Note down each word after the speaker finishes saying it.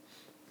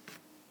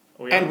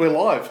And we're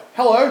live.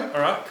 Hello.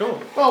 All right,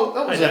 cool. Well,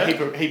 that was a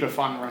heap of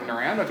fun running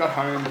around. I got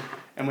home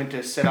and went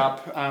to set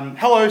up...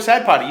 hello,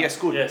 Sad Party. Yes,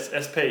 good. Yes,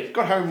 SP.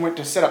 Got home and went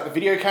to set up the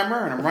video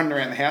camera, and I'm running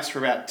around the house for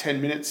about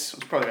 10 minutes. It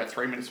was probably about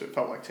 3 minutes, but it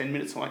felt like 10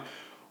 minutes. I'm like,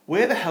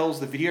 where the hell's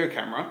the video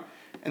camera?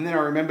 And then I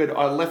remembered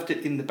I left it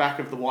in the back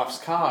of the wife's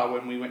car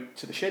when we went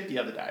to the shed the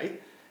other day.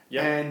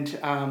 Yep. And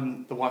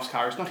the wife's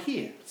car is not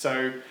here.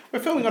 So we're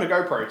filming on a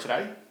GoPro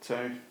today.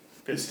 So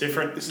it's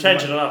different. It's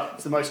changing it up.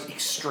 It's the most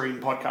extreme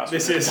podcast.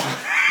 This is.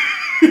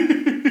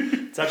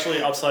 It's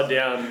actually upside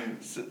down.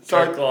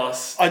 Coke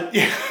glass.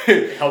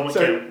 Helmet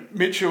cam.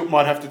 Mitchell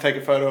might have to take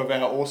a photo of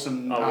our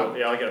awesome. I'll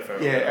get a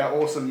photo. Yeah,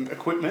 our awesome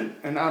equipment.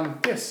 And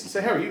yes.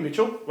 So how are you,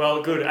 Mitchell?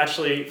 Well, good.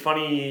 Actually,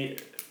 funny.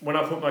 When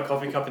I put my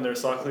coffee cup in the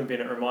recycling bin,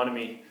 it reminded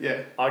me.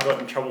 Yeah. I got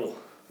in trouble.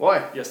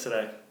 Why?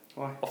 Yesterday.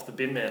 Why? Off the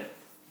bin man.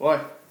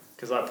 Why?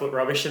 Because I put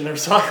rubbish in the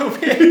recycle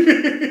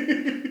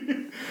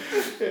bin.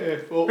 Yeah.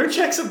 Well, who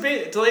checks a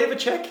bin? Do they ever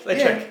check? They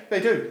check. They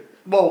do.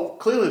 Well,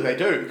 clearly they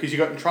do, because you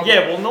got in trouble.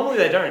 Yeah, well, normally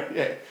they don't.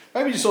 Yeah.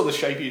 Maybe you saw the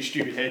shape of your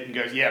stupid head and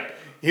goes, yep,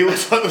 he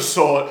looks like the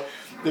sort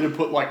that would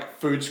put, like,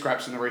 food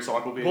scraps in the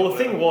recycle bin. Well, the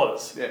thing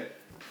was, yeah,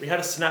 we had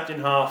a snapped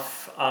in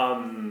half,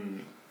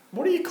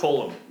 what do you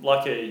call them?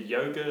 Like a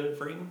yoga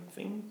ring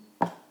thing?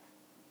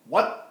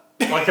 What?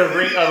 Like a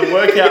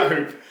workout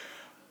hoop.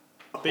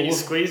 That you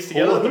squeeze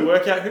together, the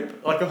workout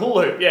hoop? Like a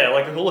hula hoop, yeah,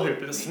 like a hula hoop,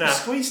 but it's snapped.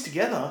 Squeeze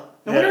together?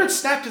 No wonder it's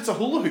snapped, it's a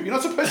hula hoop. You're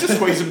not supposed to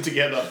squeeze them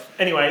together.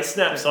 Anyway, it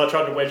snapped, so I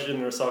tried to wedge it in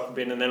the recycle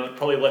bin, and then it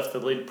probably left the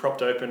lid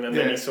propped open, and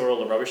then you saw all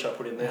the rubbish I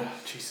put in there. Oh,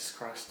 Jesus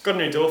Christ. Got a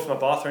new door for my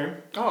bathroom.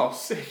 Oh,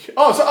 sick.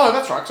 Oh,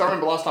 that's right, because I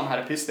remember last time I had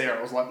a piss there,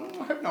 I was like,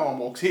 I hope no one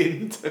walks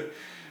in.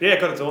 Yeah,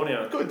 got a door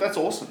now. Good, that's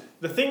awesome.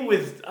 The thing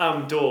with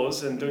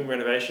doors and doing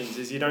renovations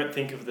is you don't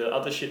think of the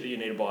other shit that you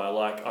need to buy.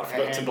 Like, I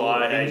forgot to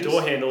buy a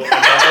door handle, and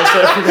I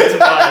also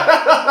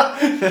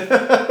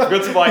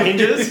forgot to buy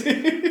hinges,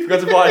 forgot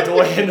to buy a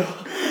door handle,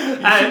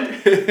 and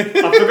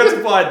I forgot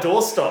to buy a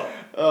door stop.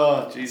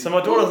 Oh, jeez. So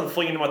my door doesn't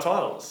fling into my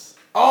tiles.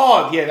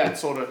 Oh, yeah, that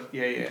sort of,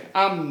 yeah.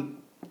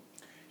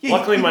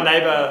 Luckily, my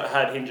neighbour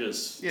had hinges,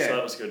 so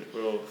that was good.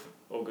 We were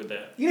all good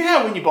there. You know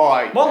how when you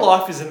buy... My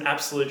life is an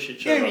absolute shit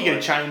show. Yeah, you get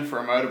a chain for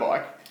a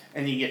motorbike,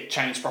 and you get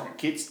chain sprocket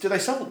kits. Do they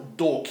sell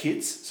door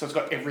kits, so it's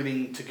got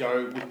everything to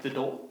go with the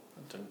door?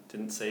 I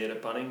didn't see it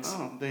at Bunnings.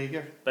 Oh, there you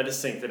go. They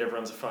just think that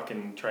everyone's a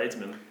fucking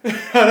tradesman. I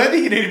don't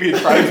think you need to be a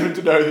tradesman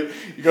to know that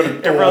you got a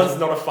door. Everyone's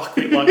not a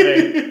fuckwit like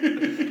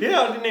me.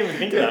 Yeah, I didn't even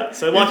think of that.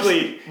 So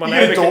luckily, my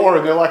neighbour... You get a door,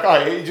 and they're like, oh,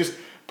 yeah, you just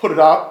put it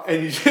up,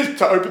 and you just,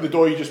 to open the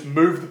door, you just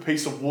move the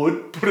piece of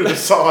wood, put it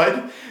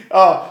aside.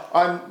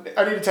 I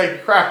need to take a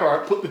crap. All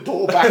right, put the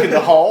door back in the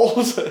hole.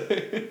 It's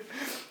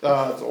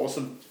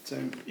awesome. So,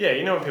 yeah,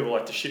 you know when people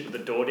like to shit with the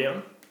door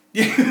down?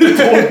 Yeah, the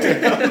door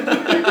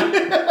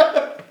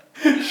down.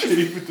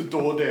 Shitting with the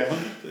door down.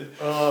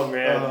 Oh,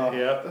 man.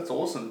 Yeah. That's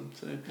awesome.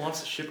 So,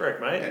 life's a shipwreck,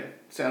 mate. Yeah,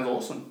 sounds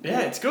awesome.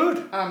 Yeah, it's good.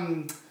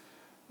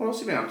 What else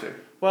have you been up to?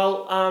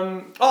 Well,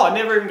 I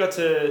never even got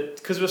to...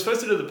 Because we were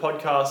supposed to do the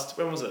podcast...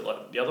 When was it?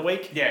 Like, the other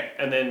week? Yeah.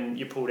 And then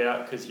you pulled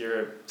out because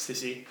you're a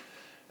sissy.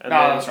 And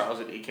that's right. I was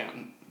at the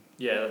accountant.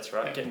 Yeah, that's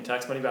right. Yeah. Getting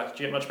tax money back. Did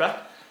you get much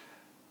back?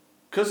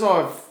 Because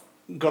I've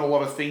got a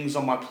lot of things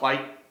on my plate,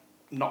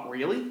 not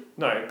really.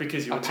 No,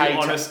 because you were too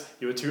honest.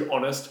 You were too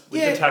honest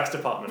with the tax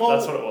department. Well,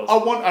 that's what it was.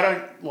 I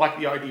don't like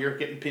the idea of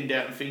getting pinned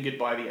out and fingered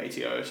by the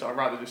ATO, so I'd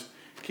rather just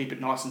keep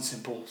it nice and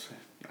simple. So,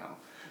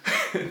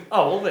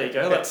 Oh, well, there you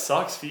go. That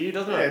sucks for you,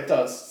 doesn't it? Yeah, it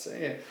does. So,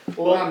 yeah.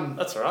 Well,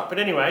 that's all right. But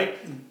anyway,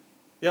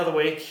 the other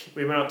week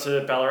we went up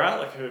to Ballarat,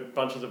 like a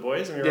bunch of the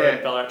boys, and we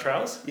rode Ballarat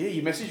trails. Yeah,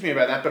 you messaged me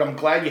about that, but I'm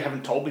glad you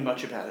haven't told me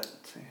much about it.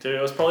 So. Dude,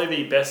 it was probably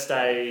the best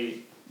day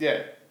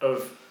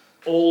of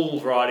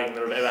all riding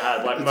that I've ever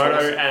had. Like moto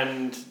awesome.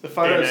 And the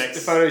photos. BMX. The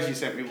photos you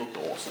sent me looked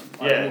awesome.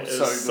 It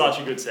was such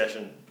a good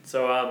session.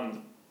 So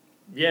and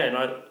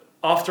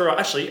after I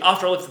left the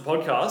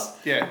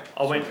podcast,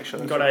 I went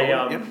and got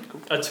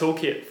a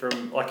toolkit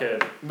from like a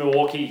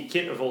Milwaukee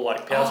kit of all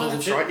like power tools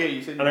and shit. Right. Yeah,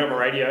 you said. And I got my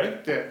radio.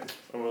 Yeah.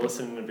 And we're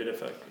listening to a bit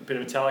of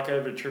Metallica,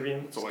 a bit of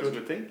Trivium. It's always a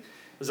good thing. It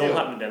was all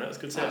happening down there. It was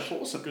a good session.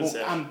 That's awesome. Good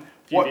session.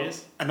 Few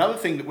beers. Another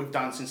thing that we've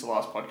done since the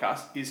last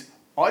podcast is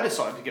I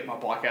decided to get my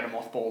bike out of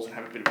mothballs and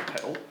have a bit of a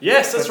pedal.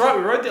 Yes, that's right.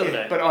 We rode the other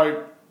day. But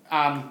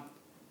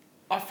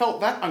I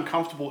felt that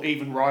uncomfortable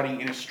even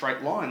riding in a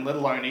straight line, let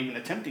alone even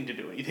attempting to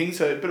do anything.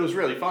 So, but it was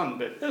really fun.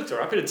 But it was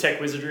alright. A bit of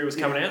tech wizardry was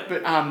coming out.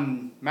 But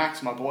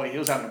Max, my boy, he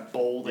was having a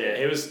ball there.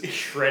 Yeah, he was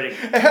shredding.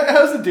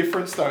 How's the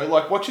difference though?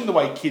 Like watching the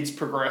way kids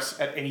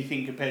progress at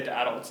anything compared to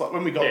adults. Like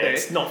when we got there,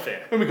 it's not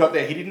fair. When we got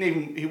there,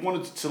 he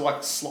wanted to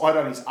like slide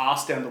on his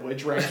ass down the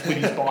wedge ramps with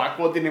his bike.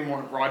 Well, didn't even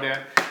want to ride down.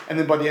 And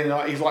then by the end of the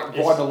night, he's like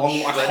riding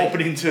along, like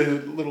hopping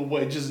into little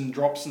wedges and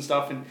drops and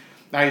stuff. And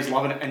now he's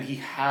loving it, and he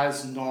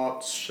has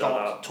not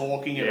stopped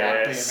talking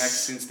about BMX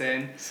since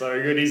then.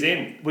 So good, he's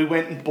in. We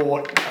went and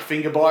bought a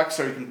finger bike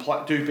so he can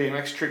do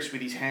BMX tricks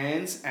with his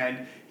hands,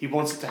 and he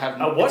wants it to have...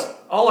 A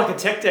what? Oh, like a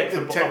tech deck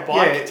for a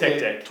bike tech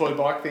deck. Toy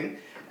bike thing.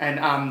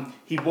 And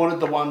he wanted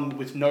the one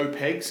with no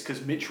pegs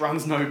because Mitch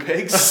runs no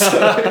pegs. So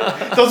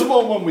doesn't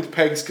want one with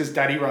pegs because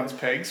Daddy runs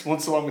pegs.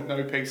 Wants the one with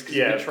no pegs because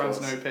Mitch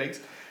runs no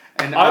pegs.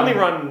 And I only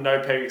run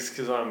no pegs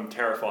because I'm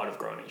terrified of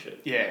grinding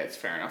shit. Yeah, it's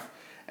fair enough.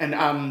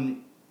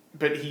 And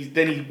but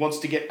he wants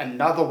to get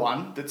another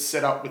one that's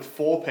set up with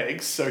 4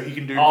 pegs so he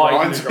can do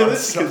grinds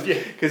with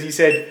it. Because he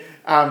said,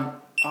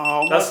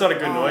 that's not a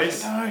good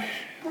noise. No,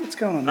 what's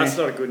going on there? That's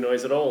not a good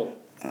noise at all.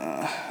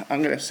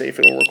 I'm going to see if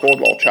it'll record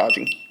while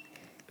charging.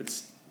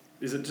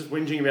 Is it just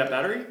whinging about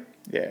battery?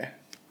 Yeah.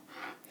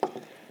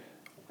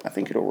 I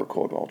think it'll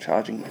record while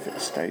charging if it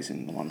stays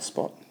in one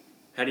spot.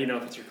 How do you know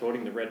if it's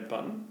recording? The red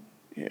button?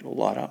 Yeah, it'll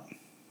light up.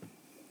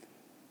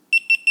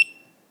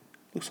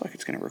 Looks like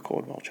it's going to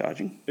record while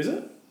charging. Is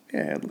it?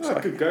 Yeah, it looks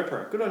like good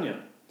GoPro. Good on you.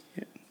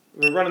 Yeah.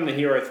 We're running the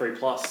Hero 3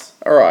 Plus.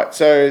 Alright,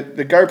 so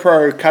the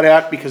GoPro cut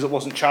out because it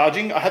wasn't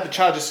charging. I had the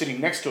charger sitting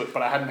next to it,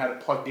 but I hadn't had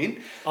it plugged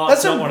in. Oh,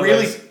 that's not one of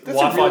those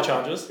Wi-Fi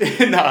chargers?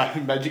 No,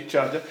 magic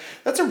charger.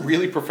 That's a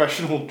really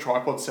professional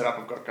tripod setup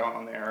I've got going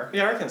on there.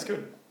 Yeah, I reckon it's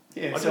good.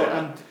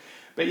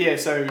 Yeah,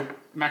 so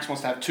Max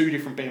wants to have 2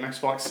 different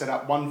BMX bikes set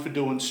up, one for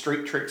doing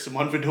street tricks and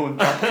one for doing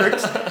jump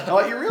tricks.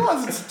 Now, you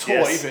realise it's a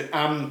toy,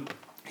 but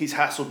he's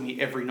hassled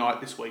me every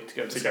night this week to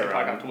go to the skate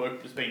park after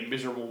work. It's been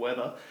miserable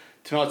weather.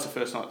 Tonight's the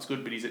first night it's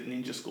good, but he's at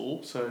ninja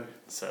school, so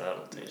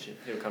that'll teach you.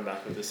 He'll come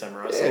back with the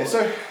samurai sword.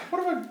 So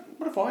what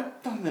have I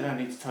done that I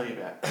need to tell you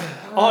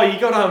about? You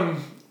got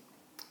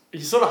you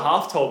sort of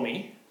half told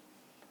me.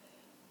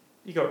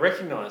 You got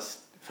recognised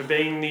for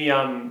being the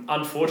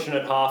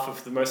unfortunate half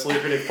of the most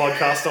lucrative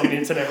podcast on the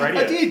internet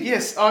radio. I did,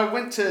 yes. I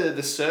went to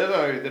the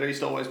servo that I used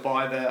to always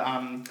buy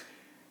the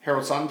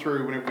Herald Sun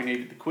through whenever we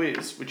needed the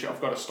quiz, which I've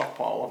got a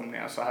stockpile of them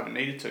now, so I haven't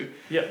needed to.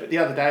 Yeah. But the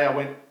other day I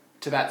went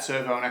to that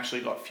servo and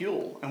actually got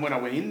fuel. And when I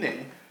went in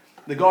there,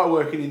 the guy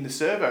working in the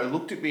servo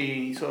looked at me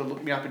and he sort of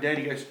looked me up and down.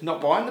 He goes, "Not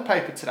buying the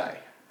paper today?"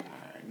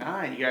 No.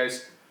 He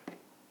goes,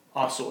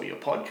 "I saw your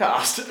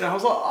podcast." And I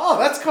was like, "Oh,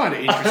 that's kind of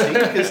interesting."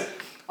 Because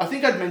I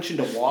think I'd mentioned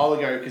a while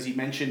ago, because he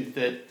mentioned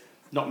that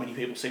not many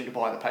people seem to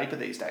buy the paper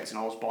these days. And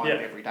I was buying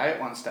it every day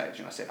at one stage.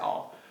 And I said,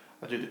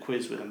 I do the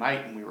quiz with a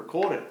mate and we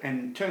record it.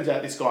 And turns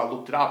out this guy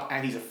looked it up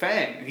and he's a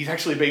fan. And he's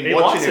actually been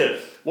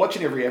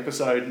watching every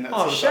episode. And that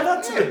sort of shout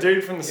out to the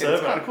dude from the servo.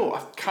 It's kind of cool.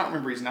 I can't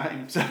remember his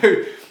name. So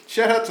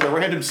shout out to the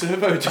random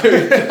servo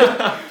dude.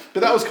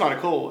 But that was kind of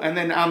cool. And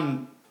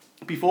then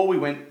before we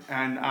went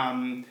and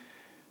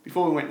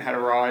had a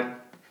ride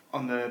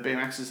on the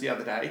BMXs the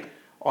other day,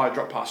 I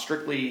dropped past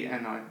Strictly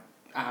and I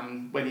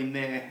went in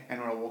there, and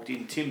when I walked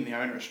in, Tim, the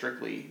owner of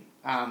Strictly,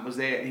 was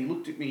there, and he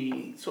looked at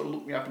me, sort of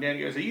looked me up and down,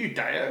 he goes, "Are you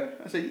Deo?"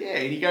 I said, "Yeah."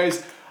 And he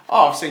goes,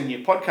 "Oh, I've seen your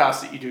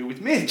podcast that you do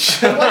with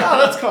Mitch." I'm like, "Oh,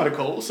 that's kind of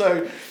cool."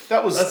 So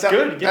that's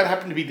good. That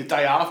happened to be the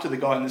day after the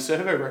guy in the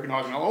servo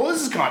recognised me. Oh,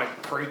 this is kind of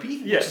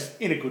creepy, which is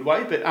in a good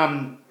way, but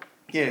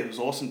it was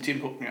awesome. Tim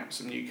hooked me up with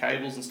some new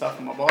cables and stuff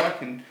on my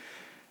bike and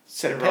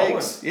set of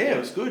pegs. Yeah, it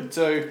was good.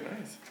 So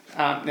nice.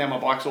 Now my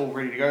bike's all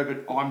ready to go,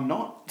 but I'm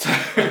not.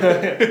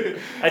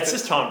 It's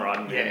just time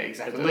riding. Yeah,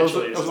 exactly.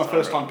 It was my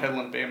first time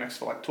pedaling BMX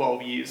for like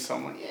 12 years, so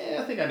I'm like,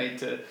 I think I need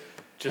to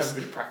just have a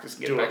bit of practice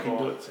and get back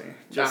into it. So,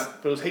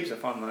 but it was heaps of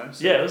fun though.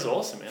 So. Yeah, it was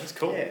awesome, man. It was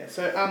cool. Yeah,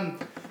 so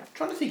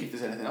trying to think if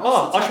there's anything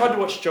else. I tried to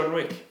watch John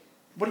Wick.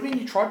 What do you mean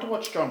you tried to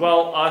watch John Wick?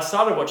 Well, I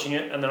started watching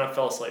it and then I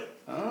fell asleep.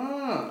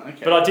 Oh,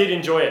 okay. But I did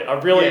enjoy it. I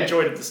really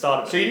enjoyed it at the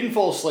start of it. So you didn't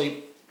fall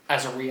asleep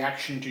as a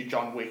reaction to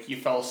John Wick. You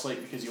fell asleep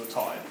because you were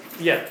tired.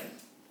 Yeah.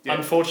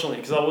 Unfortunately,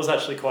 because I was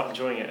actually quite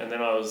enjoying it, and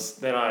then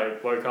I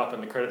woke up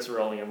and the credits were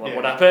rolling, and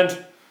what happened?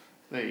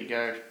 There you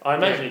go. I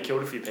imagine he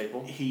killed a few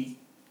people. He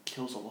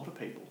kills a lot of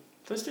people.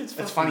 Those dudes.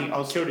 That's funny.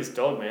 Killed his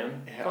dog,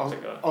 man. Yeah,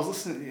 I was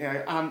listening.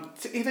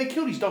 They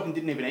killed his dog and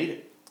didn't even eat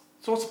it.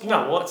 So what's the point?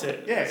 No, what's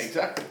it? Yeah,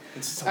 exactly.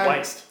 It's just a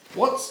waste.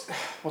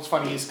 What's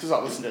funny is because I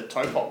listened to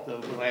Topop, the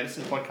Will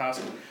Anderson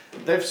podcast,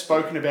 they've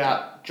spoken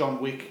about John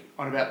Wick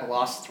on about the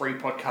last 3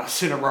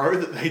 podcasts in a row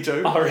that they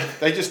do. Oh, really?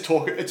 They just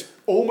talk. It's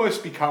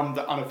almost become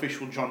the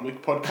unofficial John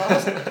Wick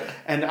podcast.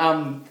 And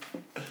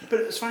but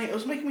it's funny. It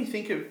was making me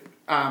think of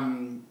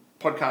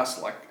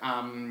podcasts like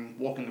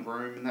Walk in the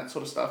Room and that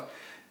sort of stuff.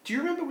 Do you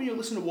remember when you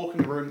listened to Walk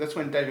in the Room? That's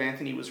when Dave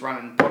Anthony was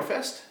running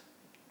Podfest.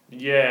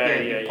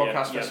 Yeah.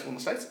 Podcast festival in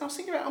the States. And I was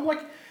thinking about, I'm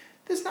like,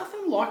 there's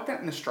nothing like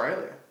that in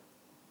Australia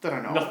that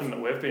I know. Nothing that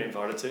we've been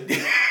invited to.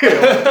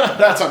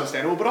 That's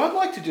understandable. But I'd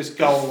like to just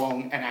go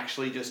along and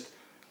actually just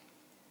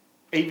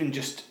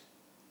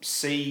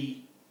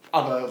see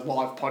other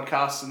live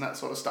podcasts and that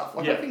sort of stuff.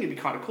 I think it'd be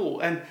kind of cool.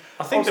 And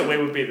I think that we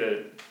would be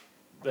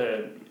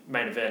the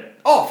main event.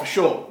 Oh, for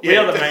sure. Yeah. We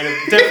are the main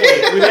event.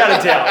 Definitely,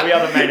 without a doubt, we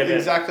are the main event.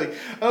 Exactly.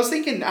 I was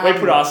thinking... we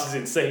put asses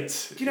in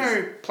seats. Do you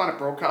know Planet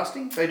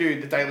Broadcasting? They do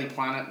the Daily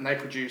Planet and they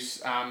produce...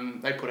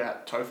 they put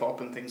out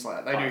TOEFOP and things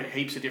like that. They do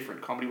heaps of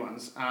different comedy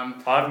ones. I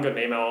haven't got an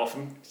email off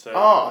them. So.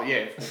 Oh,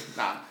 yeah.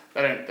 Nah.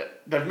 They don't...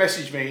 They've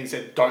messaged me and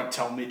said, "Don't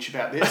tell Mitch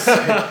about this." Nah,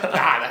 they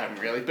haven't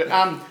really. But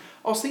I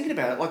was thinking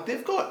about it. Like,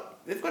 they've got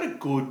a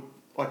good,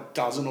 like,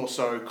 dozen or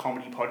so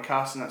comedy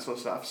podcasts and that sort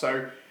of stuff.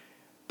 So...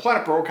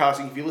 Planet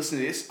Broadcasting, if you listen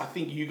to this, I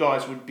think you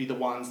guys would be the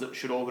ones that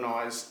should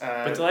organise.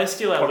 But do they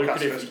steal our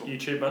lucrative festival.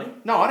 YouTube money?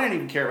 No, I don't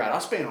even care about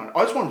us being on it.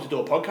 I just wanted to do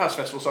a podcast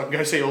festival so I can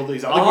go see all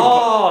these other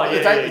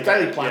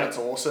Daily Planet's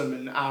awesome.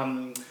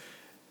 And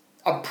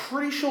I'm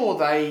pretty sure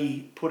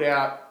they put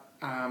out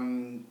I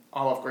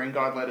Love Green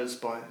Guide letters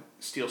by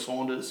Steele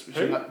Saunders, which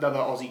is another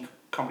Aussie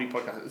comedy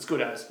podcast. It's good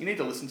as. You need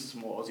to listen to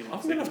some more Aussie ones. I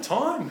haven't enough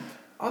time.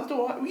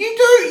 You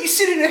do. You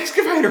sit in an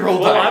excavator all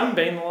day. Well, I haven't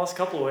been the last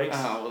couple of weeks.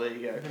 Oh, well, there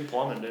you go. I've been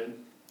plumbing, dude.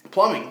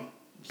 Plumbing?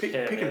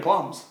 Picking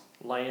plums?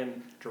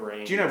 Laying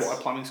drains. Do you know why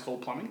plumbing's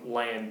called plumbing?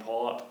 Laying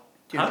pipe.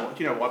 Do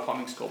you know why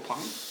plumbing's called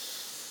plumbing?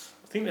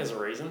 I think there's a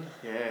reason.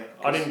 Yeah.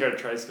 I didn't go to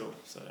trade school,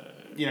 so...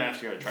 You don't have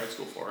to go to trade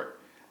school for it.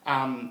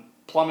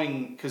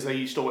 Plumbing, because they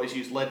used to always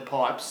use lead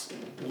pipes.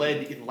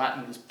 Lead in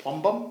Latin is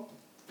plumbum.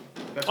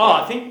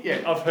 I think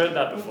I've heard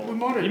that before.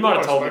 You might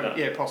have told me that.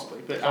 Yeah,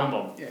 possibly. But,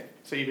 plumbum. Yeah,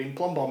 so you've been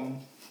plumbum.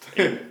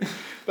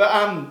 But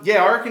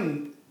I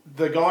reckon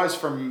the guys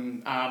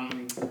from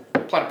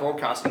Planet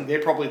Broadcasting,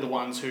 they're probably the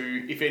ones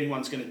who, if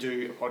anyone's going to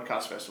do a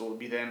podcast festival, it would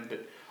be them.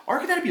 But I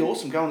reckon that'd be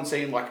awesome going and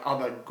seeing like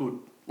other good,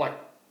 I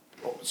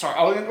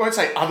won't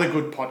say other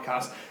good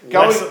podcasts.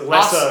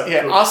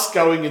 Us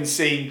going and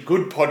seeing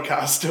good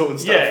podcasts doing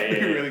stuff. Yeah,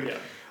 really good. Yeah.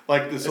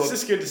 Like it's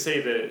just good to see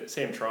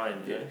them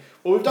trying. Yeah.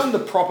 Well, we've done the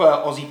proper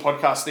Aussie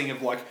podcast thing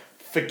of like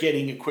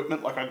forgetting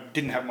equipment. Like I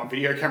didn't have my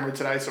video camera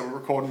today, so we're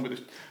recording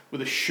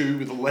with a shoe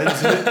with a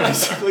lens in it,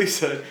 basically.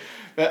 So,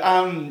 but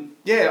I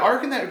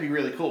reckon that would be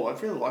really cool.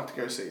 I'd really like to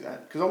go see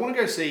that because I want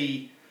to go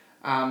see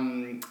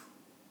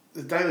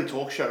the Daily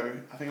Talk Show.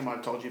 I think I might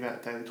have told you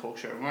about the Daily Talk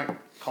Show. Mate,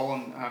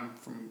 Colin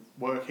from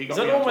work, he got. Is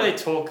that the one where they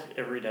talk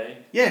every day?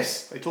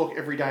 Yes, they talk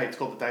every day. It's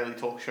called the Daily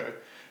Talk Show.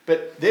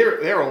 But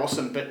they're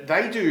awesome. But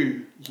they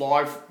do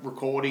live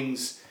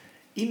recordings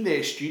in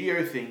their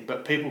studio thing,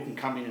 but people can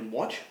come in and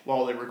watch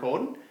while they're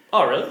recording.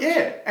 Oh, really?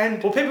 Yeah,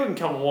 and well, people can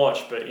come and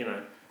watch, but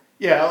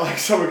yeah, like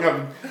someone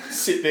come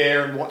sit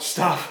there and watch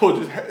stuff, or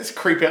just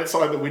creep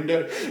outside the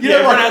window.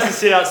 Everyone has to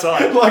sit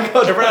outside. Everyone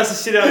has to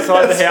sit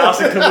outside the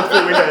house and can look through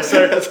the window.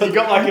 So you've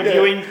got like a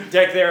viewing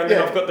deck there, and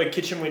then I've got the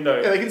kitchen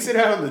window. Yeah, they can sit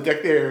out on the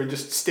deck there and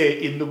just stare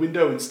in the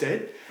window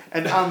instead.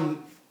 And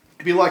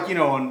it'd be like,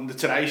 on the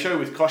Today Show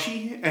with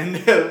Koshy, and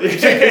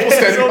people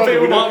standing on the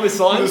window with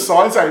a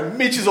sign saying,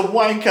 Mitch is a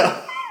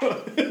wanker.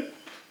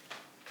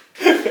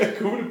 How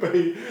cool would it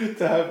be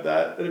to have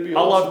that? It'd be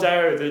awesome. I love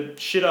Deo, the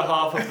shitter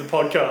half of the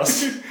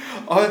podcast.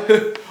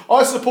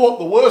 I support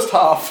the worst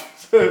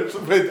half.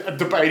 We're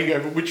debating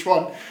over which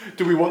one.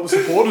 Do we want the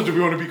support or do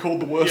we want to be called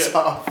the worst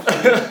half?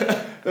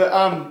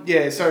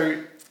 But,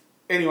 so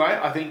anyway,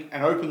 I think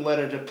an open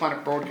letter to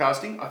Planet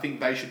Broadcasting, I think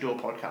they should do a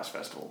podcast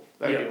festival.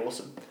 That'd be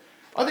awesome.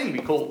 I think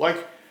it'd be cool. Like,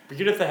 be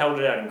good if they held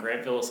it out in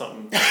Grantville or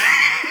something.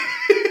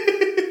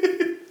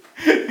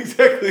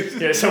 Exactly.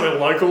 Yeah, somewhere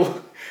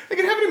local. They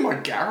can have it in my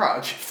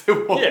garage if they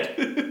want. Yeah.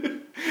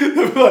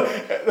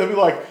 There'll be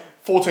like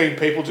 14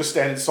 people just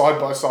standing side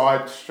by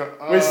side.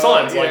 With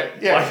signs,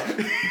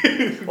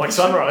 like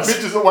Sunrise. Mitch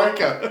is a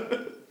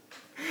wanker.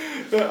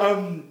 But,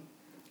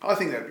 I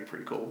think that'd be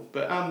pretty cool.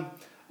 But I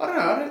don't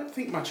know, I don't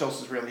think much else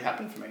has really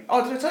happened for me.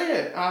 Oh, did I tell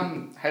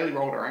you, Hayley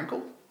rolled her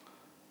ankle?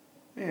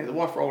 Yeah, the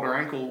wife rolled her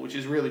ankle, which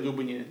is really good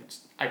when you're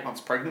 8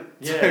 months pregnant.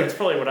 Yeah, that's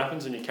probably what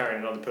happens when you're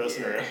carrying another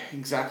person around.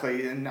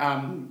 Exactly,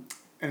 and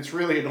it's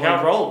really annoying.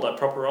 How rolled? Like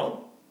proper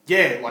roll?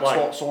 Yeah,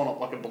 like sawn up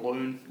like a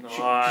balloon.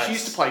 Nice. She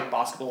used to play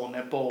basketball and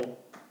netball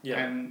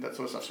and that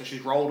sort of stuff, so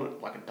she's rolled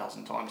it like a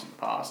dozen times in the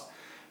past.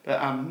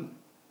 But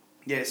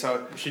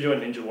so... Was she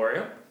doing Ninja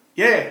Warrior?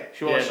 Yeah,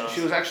 she was. Yeah, nice.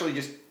 She was actually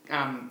just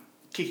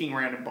kicking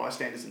random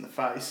bystanders in the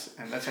face,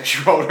 and that's how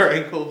she rolled her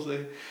ankles.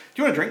 Do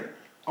you want a drink?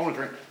 I want a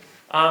drink.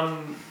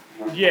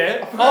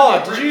 Yeah.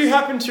 Oh, did you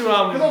happen to...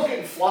 Because I was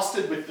getting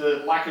flustered with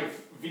the lack of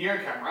video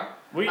camera.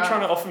 What are you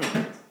trying to offer me?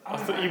 I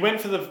thought you went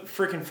for the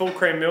freaking full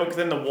cream milk,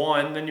 then the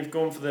wine, then you've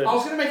gone for the... I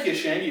was going to make you a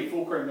shandy of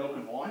full cream milk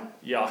and wine.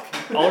 Yuck.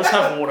 I'll just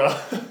have water.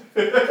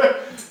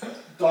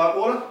 Diet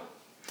water?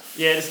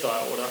 Yeah, just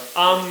diet water.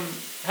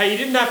 Hey, you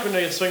didn't happen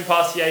to swing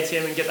past the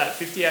ATM and get that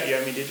 50 out you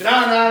owe me, did you?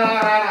 No. No,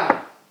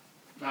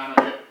 not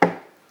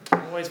yet.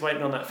 I'm always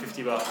waiting on that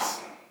 $50.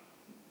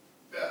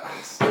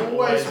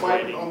 Always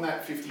waiting on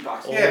that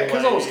 $50. Yeah,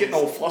 because I was getting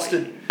all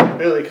flustered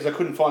earlier because I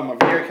couldn't find my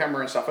video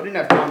camera and stuff. I didn't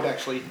have time to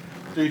actually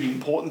do the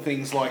important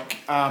things like...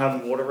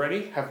 have water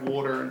ready? Have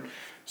water and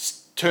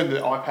turn the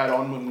iPad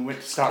on when we went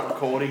to start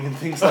recording and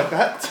things like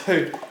that. So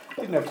I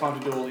didn't have time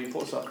to do all the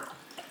important stuff.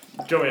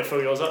 Do you want me to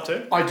fill yours up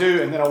too? I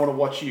do, and then I want to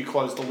watch you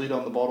close the lid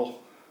on the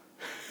bottle.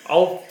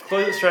 I'll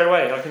close it straight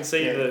away. I can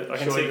see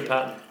the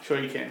pattern. Sure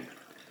you can.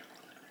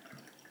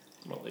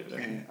 I might leave it there.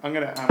 Yeah, I'm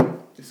gonna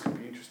this could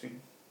be interesting.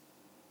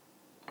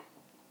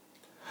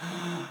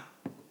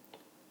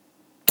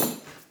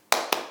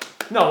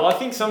 No, I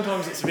think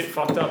sometimes it's a bit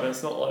fucked up and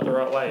it's not like the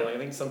right way. Like I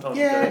think sometimes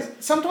it goes.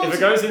 Sometimes if it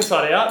goes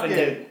inside out,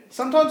 then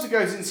sometimes it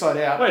goes inside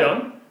out. Wait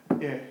on.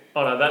 Yeah.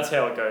 Oh no, that's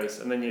how it goes,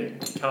 and then you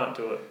can't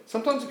do it.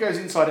 Sometimes it goes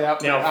inside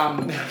out. Now,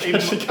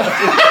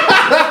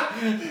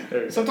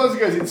 sometimes it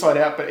goes inside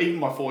out, but even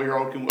my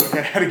 4-year-old can work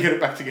out how to get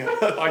it back together.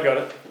 I got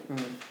it.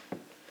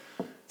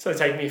 So it'll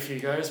take me a few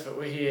goes, but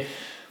we're here.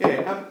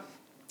 Yeah.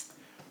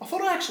 I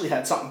thought I actually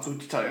had something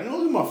good to tell you. I'm going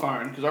to look at my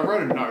phone because I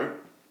wrote a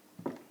note.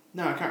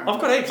 No, I can't remember. I've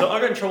got heaps.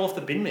 I got in trouble off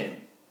the bin man.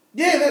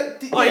 Yeah,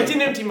 he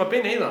didn't empty my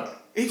bin either.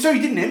 So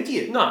he didn't empty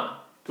it? No.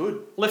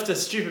 Good. Left a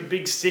stupid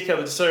big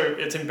sticker so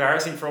it's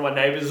embarrassing for all my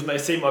neighbours and they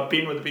see my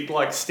bin with a big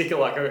like sticker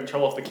like I got in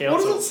trouble off the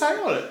council. What does it say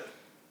on it?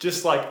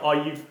 Just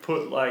like, you've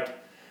put like,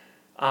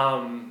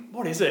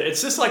 what is it?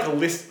 It's just like a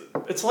list.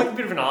 It's like a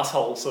bit of an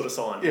asshole sort of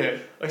sign. Yeah.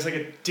 It's like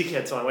a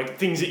dickhead sign, like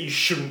things that you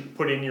shouldn't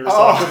put in your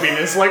recycle bin.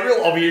 It's like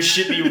real obvious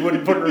shit that you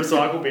wouldn't put in a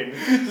recycle bin.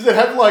 Does it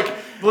have like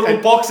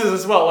little boxes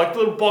as well, like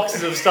little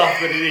boxes of stuff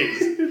that it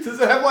is. Does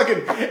it have like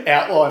an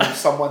outline of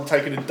someone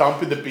taking a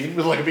dump in the bin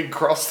with like a big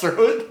cross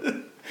through it?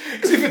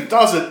 Because if it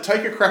doesn't,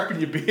 take a crap in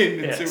your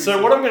bin. And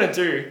so what I'm going to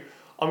do,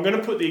 I'm going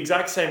to put the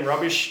exact same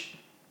rubbish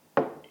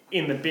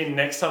in the bin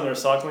next time the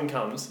recycling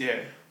comes. Yeah.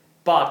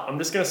 But I'm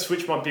just going to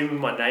switch my bin with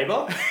my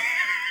neighbour.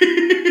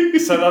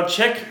 So they'll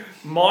check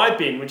my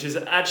bin, which is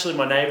actually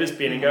my neighbour's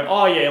bin, and go,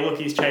 oh yeah, look,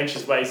 he's changed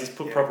his ways, he's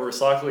put proper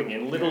recycling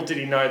in. Little did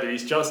he know that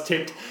he's just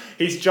tipped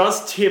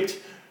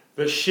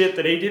the shit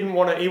that he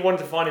wanted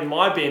to find in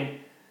my bin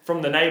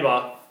from the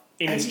neighbour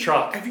in his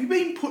truck. Have you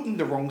been putting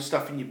the wrong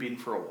stuff in your bin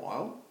for a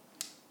while?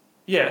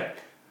 Yeah.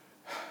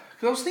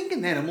 Because I was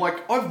thinking then, I'm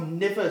like, I've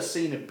never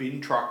seen a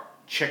bin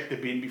truck check the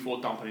bin before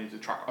dumping it into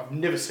the truck. I've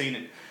never seen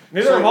it.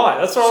 Neither have I.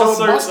 That's what I was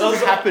so it must have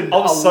happened a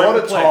lot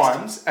of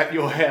times at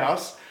your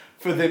house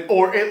for them,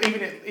 or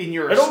even in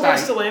your estate. It all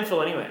goes to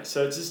landfill anyway,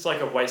 so it's just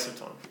like a waste of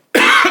time.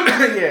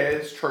 Yeah,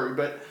 it's true,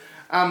 but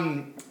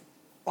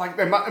like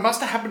it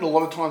must have happened a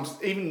lot of times,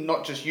 even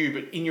not just you,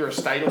 but in your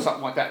estate or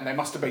something like that, and they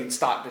must have been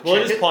starting to check it.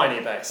 Well, it is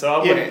Pioneer Bay,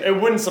 so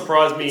it wouldn't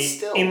surprise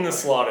me in the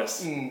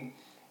slightest. Mm.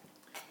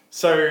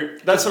 So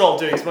that's what I'll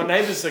do, because my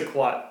neighbours are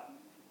quite,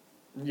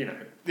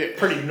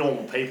 pretty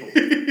normal people.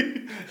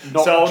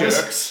 Not so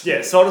jerks.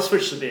 So I'll just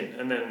switch the bin,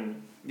 and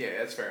then... Yeah,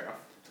 that's fair enough.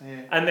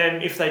 Yeah. And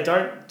then if they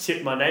don't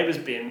tip my neighbour's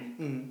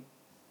bin,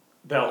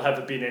 they'll have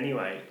a bin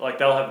anyway. Like,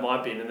 they'll have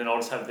my bin, and then I'll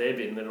just have their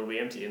bin, and then it'll be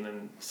empty, and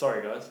then,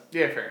 sorry guys.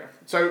 Yeah, fair enough.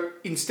 So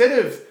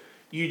instead of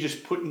you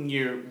just putting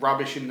your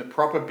rubbish in the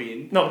proper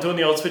bin... No, I'm doing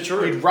the old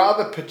switcheroo. You'd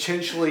rather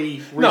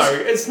potentially risk... No,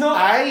 it's not...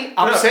 A,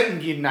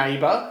 upsetting your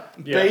neighbour.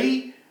 Yeah.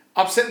 B,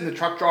 upsetting the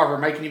truck driver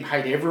and making him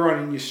hate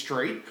everyone in your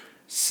street.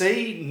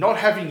 C, not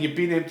having your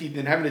bin emptied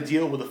and having to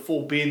deal with a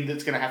full bin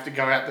that's going to have to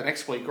go out the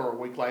next week or a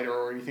week later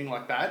or anything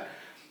like that.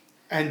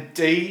 And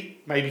D,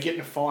 maybe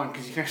getting a fine,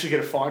 because you can actually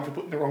get a fine for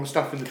putting the wrong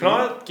stuff in the bin. Can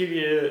I give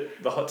you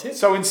the hot tip?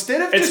 So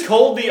instead of It's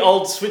called the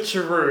old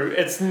switcheroo.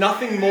 It's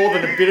nothing more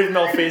than a bit of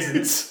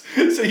malfeasance.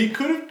 So you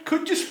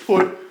could just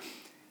put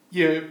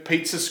your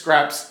pizza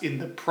scraps in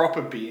the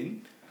proper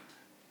bin.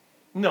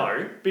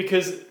 No,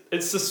 because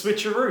it's the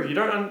switcheroo.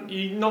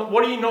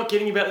 What are you not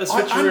getting about the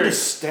switcheroo? I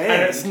understand.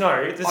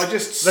 And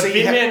it's the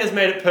bin man has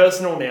made it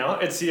personal now.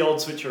 It's the old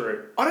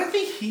switcheroo. I don't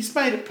think he's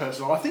made it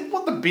personal. I think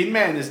what the bin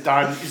man has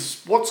done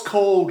is what's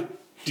called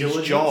his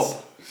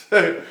job.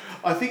 So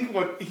I think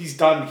what he's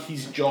done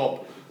his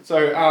job.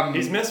 So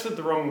he's messed with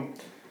the wrong.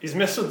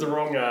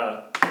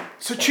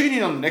 So tune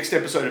in on the next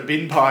episode of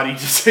Bin Party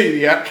to see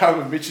the outcome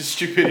of Mitch's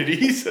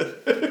stupidities.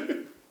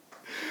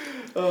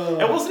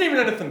 It wasn't even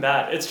anything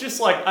bad. It's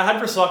just like I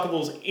had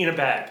recyclables in a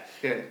bag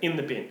in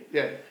the bin.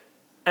 Yeah.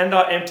 And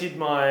I emptied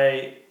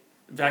my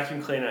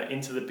vacuum cleaner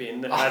into the bin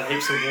that had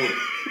heaps of wood.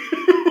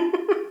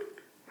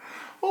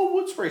 Well,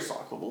 wood's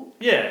recyclable.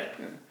 Yeah.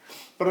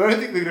 But I don't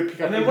think they're going to pick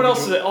up... And then what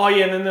else is it? Oh,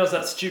 yeah, and then there was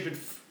that stupid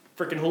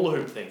freaking hula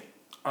hoop thing.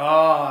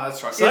 Ah,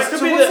 that's right. So what's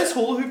this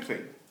hula hoop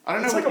thing? I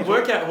don't know. It's like a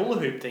workout hula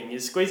hoop thing. You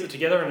squeeze it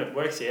together and it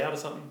works you out or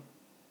something.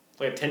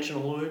 It's like a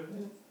tension hula hoop.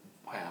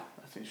 Wow,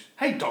 that's interesting.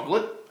 Hey,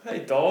 Doglet.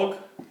 Hey, dog.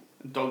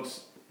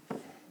 Dogs.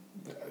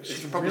 You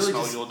can probably really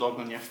smell your dog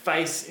on your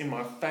face in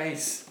my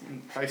face.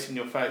 Face in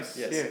your face.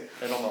 Yes. Yeah.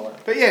 And on my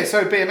lap. But yeah,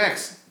 so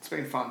BMX, it's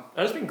been fun.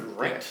 It's been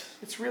great.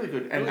 Yeah, it's really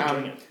good. Really and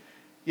enjoying it.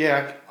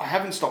 Yeah, I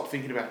haven't stopped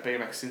thinking about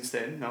BMX since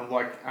then. I'm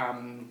like, I've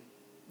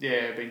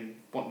been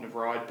wanting to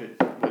ride, but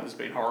the weather's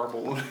been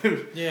horrible.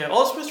 Yeah, I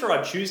was supposed to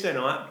ride Tuesday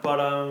night, but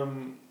I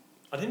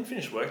didn't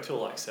finish work till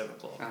like 7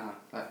 o'clock.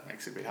 That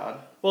makes it a bit hard.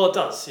 Well, it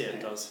does. Yeah,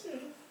 it does.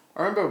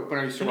 I remember when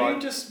I used to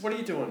ride... What are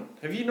you doing?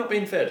 Have you not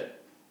been fed?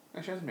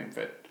 No, she hasn't been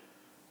fed.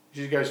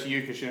 She just goes to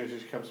you because she knows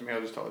if she comes to me, I'll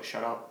just tell her,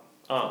 shut up.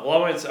 Oh,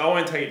 well, I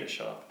won't tell you to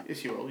shut up.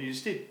 Yes, you will. You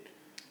just did.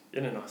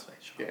 In a nice way,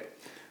 shut up.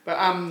 But,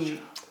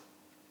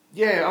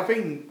 I've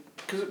been...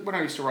 Because when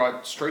I used to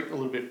ride street a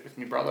little bit with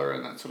my brother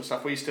and that sort of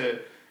stuff, we used to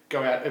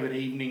go out of an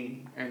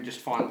evening and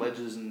just find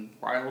ledges and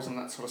rails and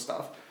that sort of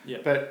stuff. Yeah.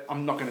 But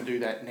I'm not going to do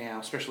that now,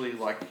 especially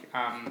like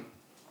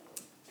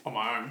on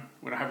my own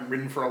when I haven't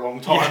ridden for a long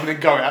time and then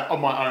go out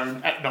on my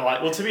own at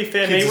night. Well, to be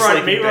fair,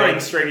 me riding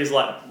street is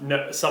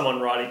like someone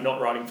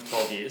not riding for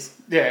 12 years.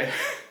 Yeah.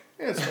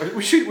 Yeah,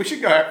 we should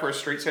go out for a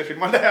street session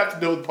one day after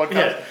doing the podcast.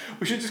 Yeah.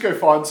 We should just go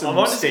find some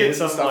stairs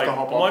and stuff to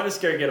hop on. I might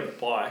just go get a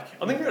bike.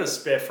 I think I've got a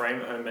spare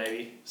frame at home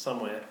maybe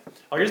somewhere.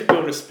 I'll just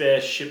build a spare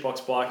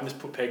shitbox bike and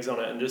just put pegs on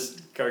it and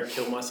just go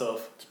kill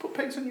myself. Just put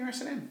pegs on your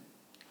S&M.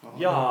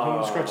 Yeah.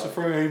 Don't scratch the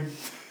frame.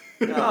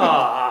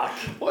 Yuck.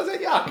 Why is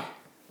that yuck?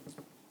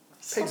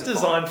 It's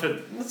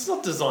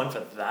not designed for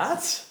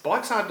that.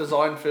 Bikes aren't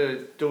designed for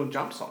doing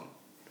jumps on.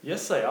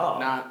 Yes, they are.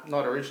 Nah,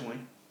 not originally.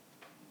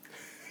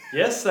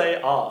 Yes, they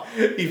are.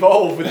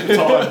 Evolve with the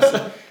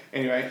times.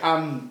 Anyway,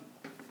 I'm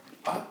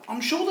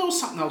sure there was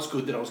something else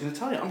good that I was going to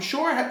tell you. I'm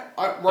sure I wrote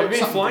Have you been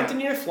something flying? down.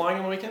 Didn't you go flying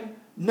on the weekend?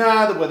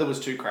 Nah, the weather was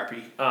too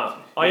crappy. Oh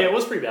yeah, it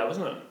was pretty bad,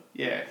 wasn't it?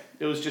 Yeah,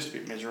 it was just a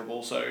bit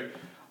miserable. So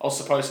I was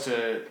supposed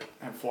to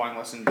have flying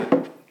lesson,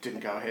 but didn't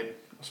go ahead.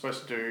 I was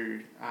supposed to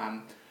do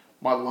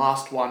my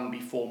last one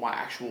before my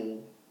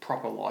actual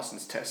proper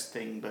license test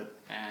thing, but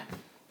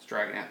it's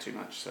dragging out too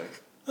much. So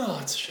Oh,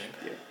 it's a shame.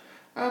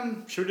 yeah.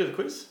 Should we do the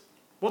quiz?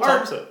 What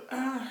time is it?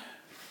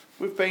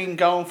 We've been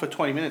going for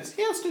 20 minutes.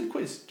 Yeah, let's do the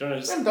quiz. Do you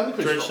want to We haven't done the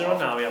quiz for a traditional while.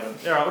 one? No, we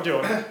haven't. All right, we'll do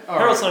it. All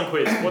Herald right. Sun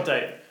quiz. What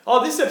date?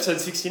 Oh, this is episode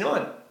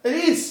 69. It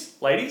is.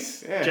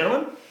 Ladies, Yeah.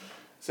 gentlemen.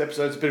 This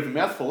episode's a bit of a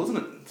mouthful, isn't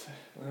it?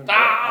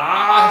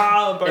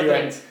 Both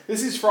Anyway, ends.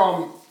 this is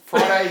from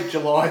Friday,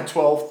 July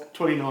 12th,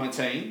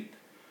 2019.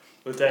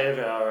 The day of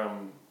our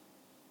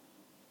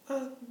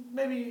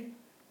maybe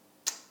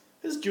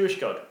this is Jewish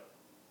God.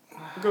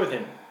 We'll go with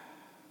him.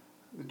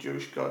 The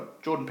Jewish god,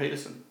 Jordan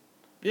Peterson.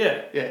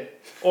 Yeah. Yeah.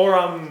 Or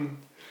L.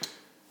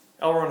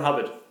 Ron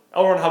Hubbard.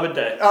 L. Ron Hubbard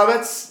Day. Oh,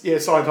 that's,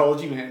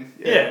 Scientology, man.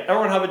 Yeah, L.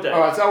 Ron Hubbard Day.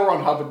 Alright, it's L.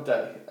 Ron Hubbard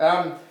Day.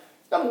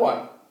 Number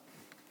one.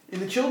 In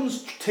the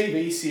children's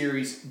TV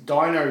series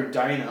Dino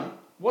Dana,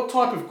 what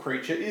type of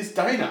creature is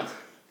Dana?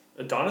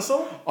 A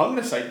dinosaur? I'm going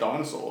to say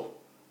dinosaur.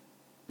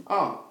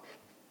 Oh,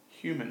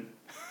 human.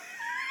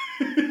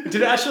 Did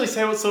it actually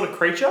say what sort of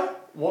creature?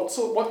 What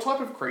type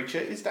of creature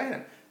is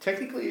Dana?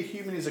 Technically, a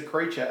human is a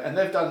creature, and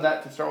they've done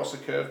that to throw us a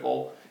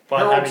curveball.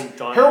 By having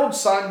dino. Harold's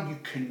son, you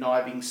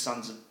conniving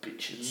sons of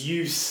bitches.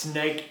 You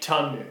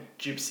snake-tongued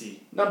gypsy.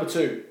 Number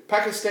two.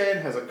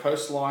 Pakistan has a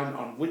coastline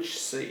on which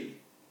sea?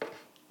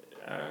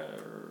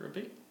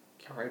 Arabic?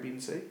 Arabian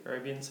Sea.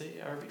 Arabian Sea?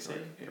 Arabic Sea?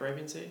 Yeah.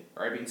 Arabian Sea?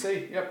 Arabian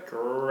Sea, yep.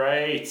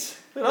 Great.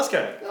 Let's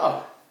go.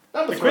 Oh,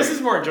 number The three. quiz is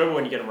more enjoyable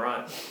when you get them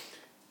right.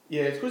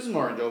 Yeah, the quiz is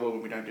more enjoyable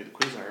when we don't do the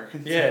quiz, I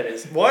reckon. Yeah, it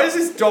is. Why is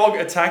this dog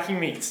attacking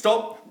me?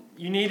 Stop.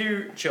 You need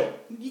to chill.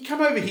 You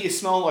come over here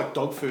smelling like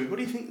dog food. What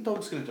do you think the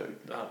dog's going to do?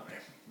 Oh,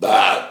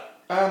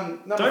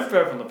 Number don't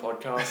burp on the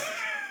podcast.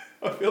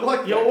 I feel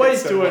like You that always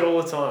gets do so it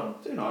all the time.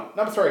 Do not.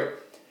 Number three.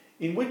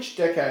 In which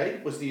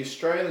decade was the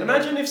Australian...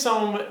 Imagine if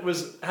someone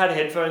had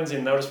headphones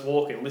in, they were just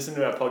walking, listen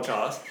to our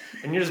podcast,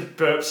 and you just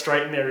burp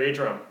straight in their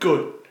eardrum.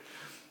 Good.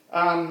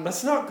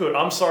 That's not good.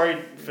 I'm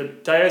sorry for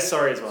Dayo's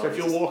sorry as well. So if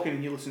you're walking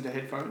and you listen to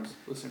headphones,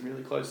 listen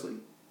really closely.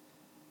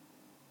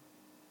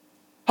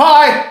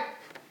 Hi!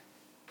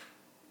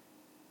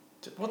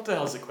 What the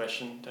hell's the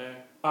question, Dayo?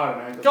 I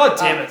don't know. God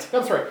damn it.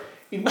 Number three.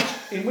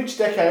 In which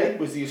decade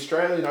was the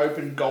Australian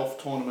Open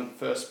golf tournament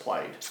first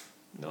played?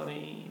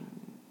 1930s.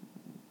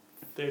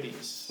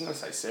 I'm going to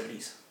say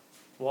 70s.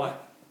 Why?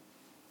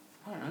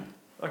 I don't know.